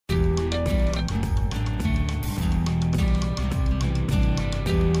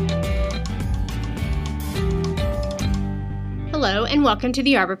Hello and welcome to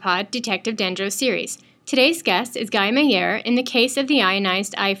the ArborPod Detective Dendro series. Today's guest is Guy Mayer in the case of the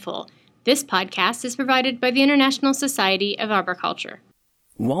Ionized Eyeful. This podcast is provided by the International Society of Arboriculture.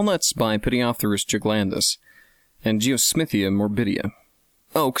 Walnuts by Pediopterus giglandus and Geosmithia morbidea.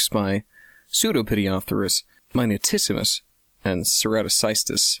 Oaks by Pseudopediopterus minutissimus and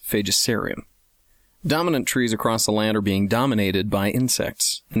Ceratocystis phagicerium. Dominant trees across the land are being dominated by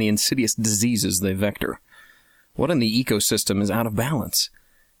insects and the insidious diseases they vector. What in the ecosystem is out of balance?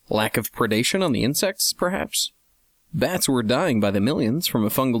 Lack of predation on the insects, perhaps? Bats were dying by the millions from a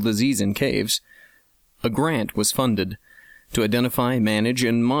fungal disease in caves. A grant was funded to identify, manage,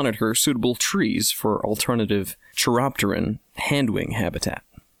 and monitor suitable trees for alternative chiropteran handwing habitat.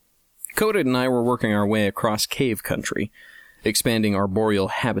 Codit and I were working our way across cave country, expanding arboreal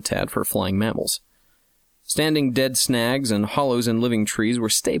habitat for flying mammals. Standing dead snags and hollows in living trees were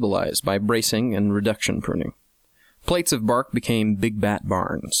stabilized by bracing and reduction pruning. Plates of bark became big bat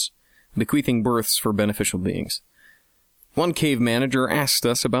barns, bequeathing berths for beneficial beings. One cave manager asked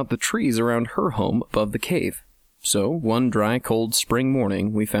us about the trees around her home above the cave. So, one dry, cold spring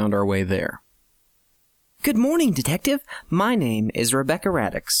morning, we found our way there. Good morning, Detective. My name is Rebecca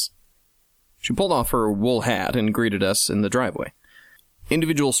Radix. She pulled off her wool hat and greeted us in the driveway.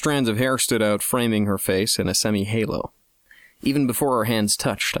 Individual strands of hair stood out, framing her face in a semi-halo. Even before our hands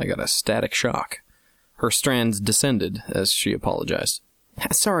touched, I got a static shock. Her strands descended as she apologized.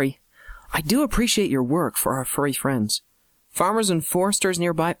 Sorry. I do appreciate your work for our furry friends. Farmers and foresters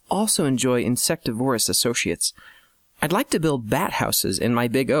nearby also enjoy insectivorous associates. I'd like to build bat houses in my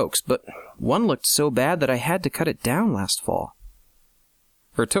big oaks, but one looked so bad that I had to cut it down last fall.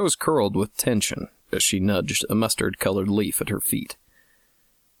 Her toes curled with tension as she nudged a mustard-colored leaf at her feet.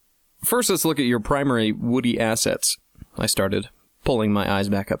 First, let's look at your primary woody assets, I started, pulling my eyes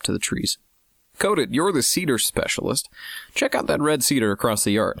back up to the trees. Codit, you're the cedar specialist. Check out that red cedar across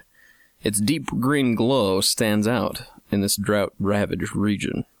the yard. Its deep green glow stands out in this drought-ravaged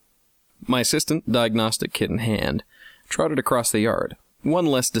region. My assistant, diagnostic kit in hand, trotted across the yard, one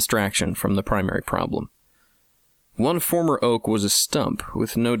less distraction from the primary problem. One former oak was a stump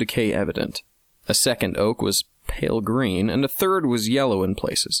with no decay evident. A second oak was pale green, and a third was yellow in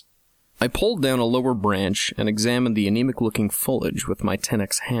places. I pulled down a lower branch and examined the anemic-looking foliage with my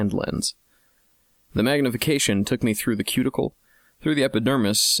 10x hand lens. The magnification took me through the cuticle, through the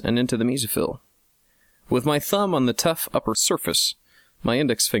epidermis, and into the mesophyll. With my thumb on the tough upper surface, my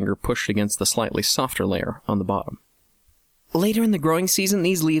index finger pushed against the slightly softer layer on the bottom. Later in the growing season,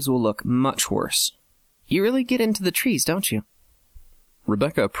 these leaves will look much worse. You really get into the trees, don't you?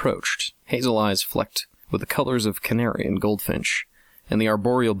 Rebecca approached, hazel eyes flecked with the colors of canary and goldfinch, and the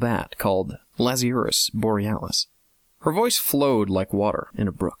arboreal bat called Laziurus borealis. Her voice flowed like water in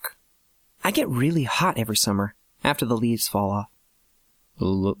a brook. I get really hot every summer, after the leaves fall off.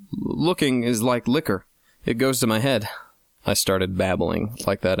 Looking is like liquor. It goes to my head. I started babbling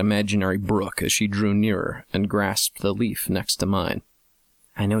like that imaginary brook as she drew nearer and grasped the leaf next to mine.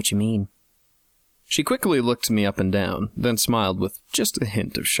 I know what you mean. She quickly looked me up and down, then smiled with just a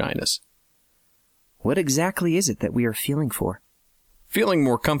hint of shyness. What exactly is it that we are feeling for? Feeling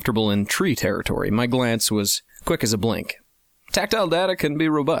more comfortable in tree territory, my glance was quick as a blink. Tactile data can be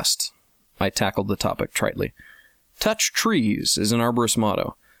robust. I tackled the topic tritely. Touch trees is an arborist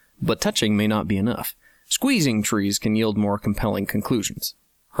motto, but touching may not be enough. Squeezing trees can yield more compelling conclusions.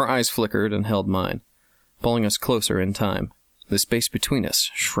 Her eyes flickered and held mine, pulling us closer in time. The space between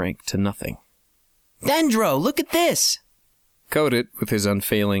us shrank to nothing. Dendro, look at this! Codit, with his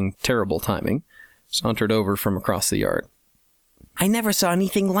unfailing, terrible timing, sauntered over from across the yard. I never saw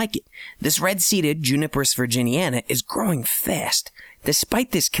anything like it. This red-seeded Juniperus virginiana is growing fast,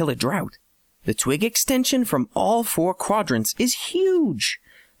 despite this killer drought. The twig extension from all 4 quadrants is huge.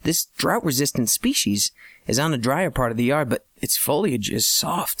 This drought-resistant species is on the drier part of the yard, but its foliage is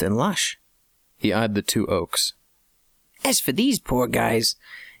soft and lush. He eyed the 2 oaks. As for these poor guys,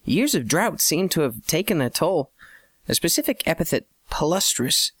 years of drought seem to have taken their toll. A specific epithet,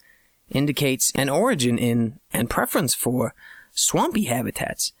 palustrous, indicates an origin in and preference for swampy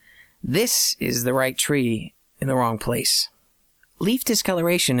habitats. This is the right tree in the wrong place. Leaf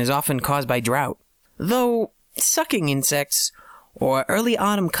discoloration is often caused by drought, though sucking insects or early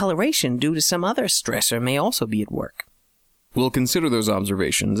autumn coloration due to some other stressor may also be at work. We'll consider those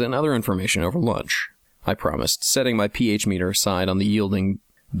observations and other information over lunch, I promised, setting my pH meter aside on the yielding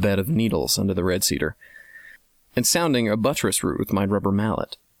bed of needles under the red cedar, and sounding a buttress root with my rubber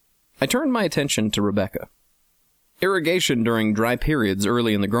mallet. I turned my attention to Rebecca. Irrigation during dry periods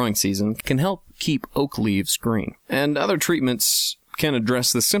early in the growing season can help keep oak leaves green, and other treatments can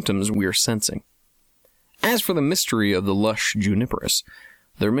address the symptoms we're sensing. As for the mystery of the lush juniperus,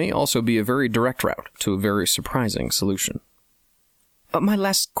 there may also be a very direct route to a very surprising solution. My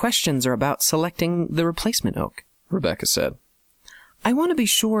last questions are about selecting the replacement oak, Rebecca said. I want to be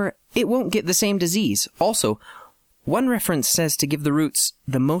sure it won't get the same disease. Also, one reference says to give the roots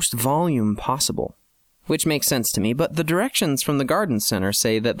the most volume possible, which makes sense to me, but the directions from the garden center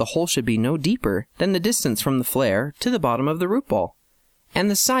say that the hole should be no deeper than the distance from the flare to the bottom of the root ball, and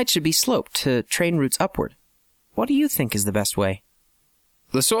the side should be sloped to train roots upward. What do you think is the best way?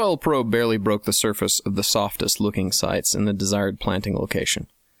 The soil probe barely broke the surface of the softest-looking sites in the desired planting location.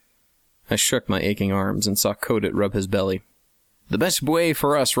 I shook my aching arms and saw Codit rub his belly. The best way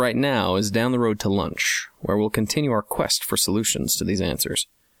for us right now is down the road to lunch, where we'll continue our quest for solutions to these answers.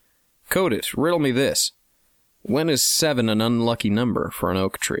 Codit, riddle me this. When is 7 an unlucky number for an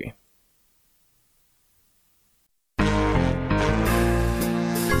oak tree?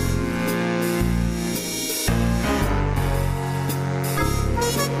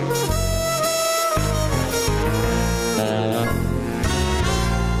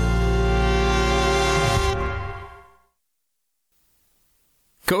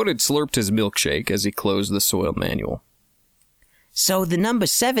 Codit slurped his milkshake as he closed the soil manual. So the number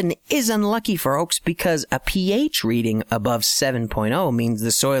 7 is unlucky for oaks because a pH reading above 7.0 means the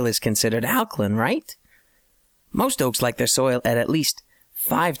soil is considered alkaline, right? Most oaks like their soil at least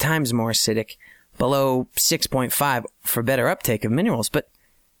 5 times more acidic, below 6.5 for better uptake of minerals, but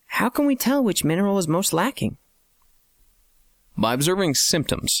how can we tell which mineral is most lacking? By observing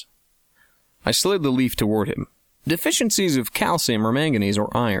symptoms. I slid the leaf toward him. Deficiencies of calcium or manganese or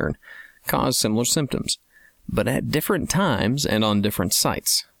iron cause similar symptoms, but at different times and on different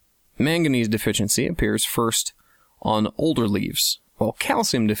sites. Manganese deficiency appears first on older leaves, while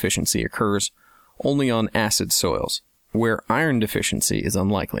calcium deficiency occurs only on acid soils, where iron deficiency is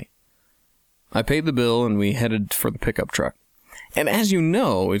unlikely. I paid the bill and we headed for the pickup truck. And as you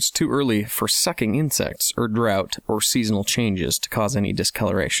know, it's too early for sucking insects or drought or seasonal changes to cause any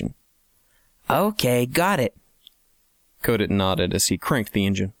discoloration. Okay, got it. Codit nodded as he cranked the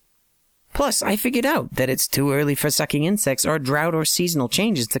engine. Plus, I figured out that it's too early for sucking insects or drought or seasonal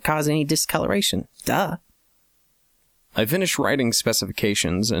changes to cause any discoloration. Duh. I finished writing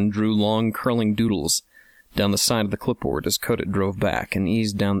specifications and drew long curling doodles down the side of the clipboard as Codit drove back and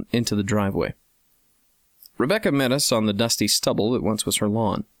eased down into the driveway. Rebecca met us on the dusty stubble that once was her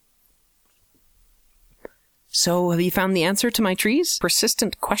lawn. So, have you found the answer to my trees'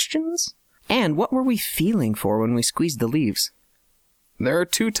 persistent questions? And what were we feeling for when we squeezed the leaves? There are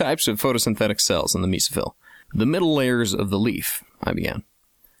 2 types of photosynthetic cells in the mesophyll. The middle layers of the leaf, I began.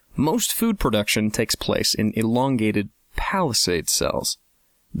 Most food production takes place in elongated palisade cells.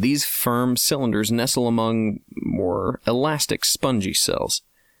 These firm cylinders nestle among more elastic, spongy cells.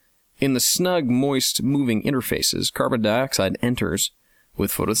 In the snug, moist, moving interfaces, carbon dioxide enters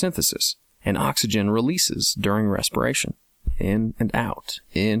with photosynthesis, and oxygen releases during respiration. In and out,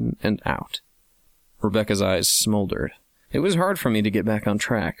 in and out. Rebecca's eyes smoldered. It was hard for me to get back on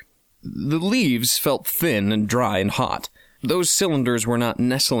track. The leaves felt thin and dry and hot. Those cylinders were not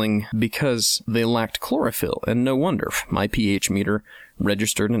nestling because they lacked chlorophyll, and no wonder. My pH meter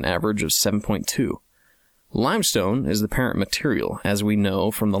registered an average of 7.2. Limestone is the parent material, as we know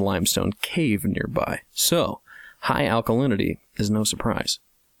from the limestone cave nearby. So, high alkalinity is no surprise.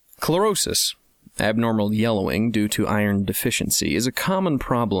 Chlorosis, abnormal yellowing due to iron deficiency, is a common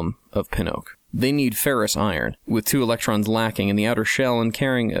problem of pin oak. They need ferrous iron, with 2 electrons lacking in the outer shell and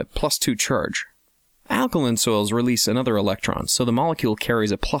carrying a +2 charge. Alkaline soils release another electron, so the molecule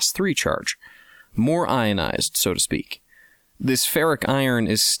carries a +3 charge. More ionized, so to speak. This ferric iron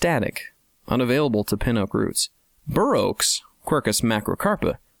is static, unavailable to pin oak roots. Bur oaks, Quercus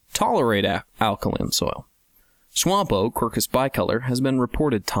macrocarpa, tolerate alkaline soil. Swamp oak, Quercus bicolor, has been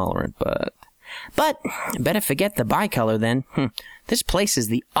reported tolerant, but better forget the bicolor then. This place is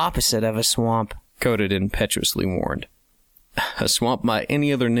the opposite of a swamp, Codit impetuously warned. A swamp by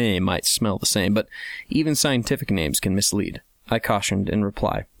any other name might smell the same, but even scientific names can mislead, I cautioned in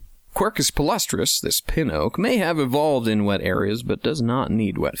reply. Quercus palustris, this pin oak, may have evolved in wet areas, but does not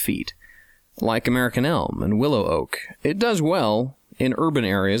need wet feet. Like American elm and willow oak, it does well in urban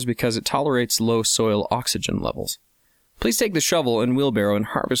areas because it tolerates low soil oxygen levels. Please take the shovel and wheelbarrow and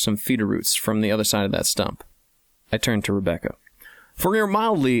harvest some feeder roots from the other side of that stump. I turned to Rebecca. For your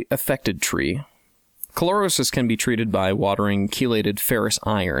mildly affected tree, chlorosis can be treated by watering chelated ferrous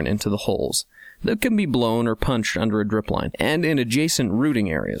iron into the holes that can be blown or punched under a drip line and in adjacent rooting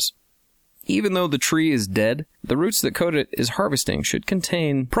areas. Even though the tree is dead, the roots that Codit is harvesting should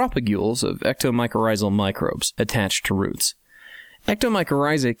contain propagules of ectomycorrhizal microbes attached to roots.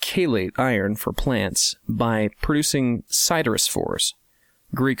 ectomycorrhizae chelate iron for plants by producing siderospores,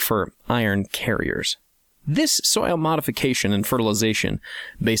 Greek for iron carriers. This soil modification and fertilization,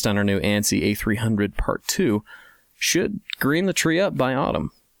 based on our new ANSI A300 Part 2, should green the tree up by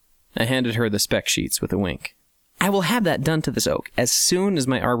autumn. I handed her the spec sheets with a wink. I will have that done to this oak as soon as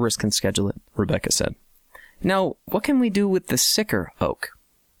my arborist can schedule it, Rebecca said. Now, what can we do with the sicker oak?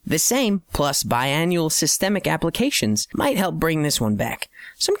 The same, plus biannual systemic applications, might help bring this one back.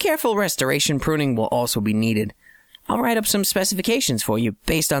 Some careful restoration pruning will also be needed. I'll write up some specifications for you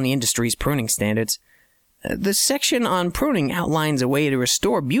based on the industry's pruning standards. The section on pruning outlines a way to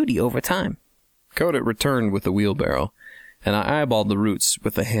restore beauty over time. Codit returned with the wheelbarrow, and I eyeballed the roots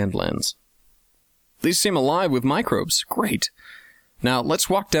with the hand lens. These seem alive with microbes. Great. Now, let's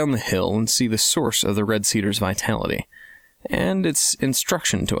walk down the hill and see the source of the red cedar's vitality, and its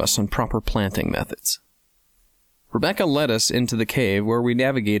instruction to us on proper planting methods. Rebecca led us into the cave where we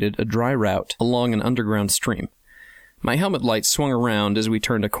navigated a dry route along an underground stream. My helmet light swung around as we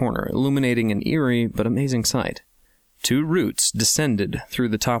turned a corner, illuminating an eerie but amazing sight. 2 roots descended through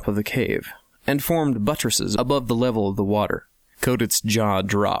the top of the cave and formed buttresses above the level of the water. Codit's jaw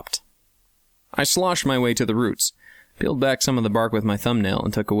dropped. I sloshed my way to the roots, peeled back some of the bark with my thumbnail,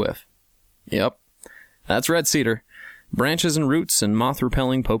 and took a whiff. Yep, that's red cedar. Branches and roots and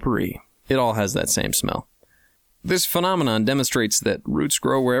moth-repelling potpourri. It all has that same smell. This phenomenon demonstrates that roots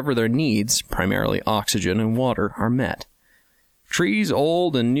grow wherever their needs, primarily oxygen and water, are met. Trees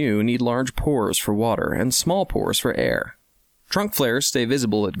old and new need large pores for water and small pores for air. Trunk flares stay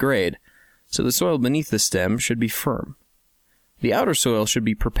visible at grade, so the soil beneath the stem should be firm. The outer soil should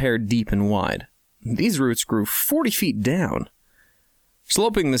be prepared deep and wide. These roots grew 40 feet down.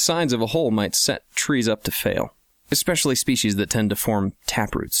 Sloping the sides of a hole might set trees up to fail, especially species that tend to form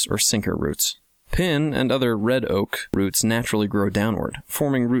taproots or sinker roots. Pin and other red oak roots naturally grow downward,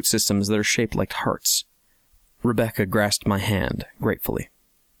 forming root systems that are shaped like hearts. Rebecca grasped my hand gratefully.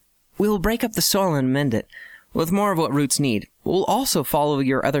 We'll break up the soil and mend it, with more of what roots need. We'll also follow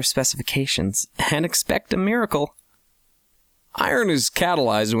your other specifications, and expect a miracle. Iron is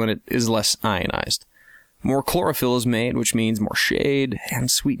catalyzed when it is less ionized. More chlorophyll is made, which means more shade and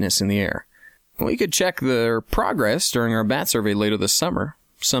sweetness in the air. We could check their progress during our bat survey later this summer,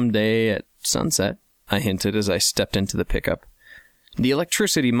 someday at sunset, I hinted as I stepped into the pickup. The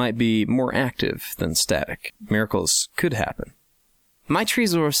electricity might be more active than static. Miracles could happen. My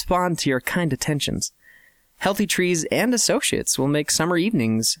trees will respond to your kind attentions. Healthy trees and associates will make summer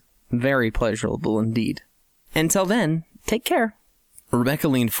evenings very pleasurable indeed. Until then, take care. Rebecca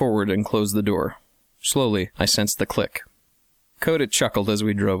leaned forward and closed the door. Slowly, I sensed the click. Codit chuckled as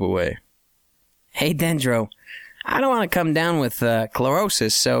we drove away. Hey, Dendro. I don't want to come down with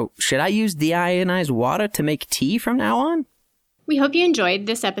chlorosis, so should I use deionized water to make tea from now on? We hope you enjoyed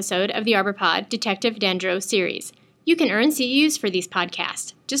this episode of the ArborPod Detective Dendro series. You can earn CEUs for these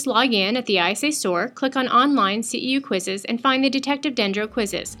podcasts. Just log in at the ISA store, click on Online CEU Quizzes, and find the Detective Dendro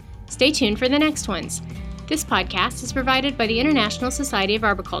quizzes. Stay tuned for the next ones. This podcast is provided by the International Society of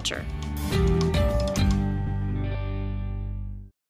Arboriculture.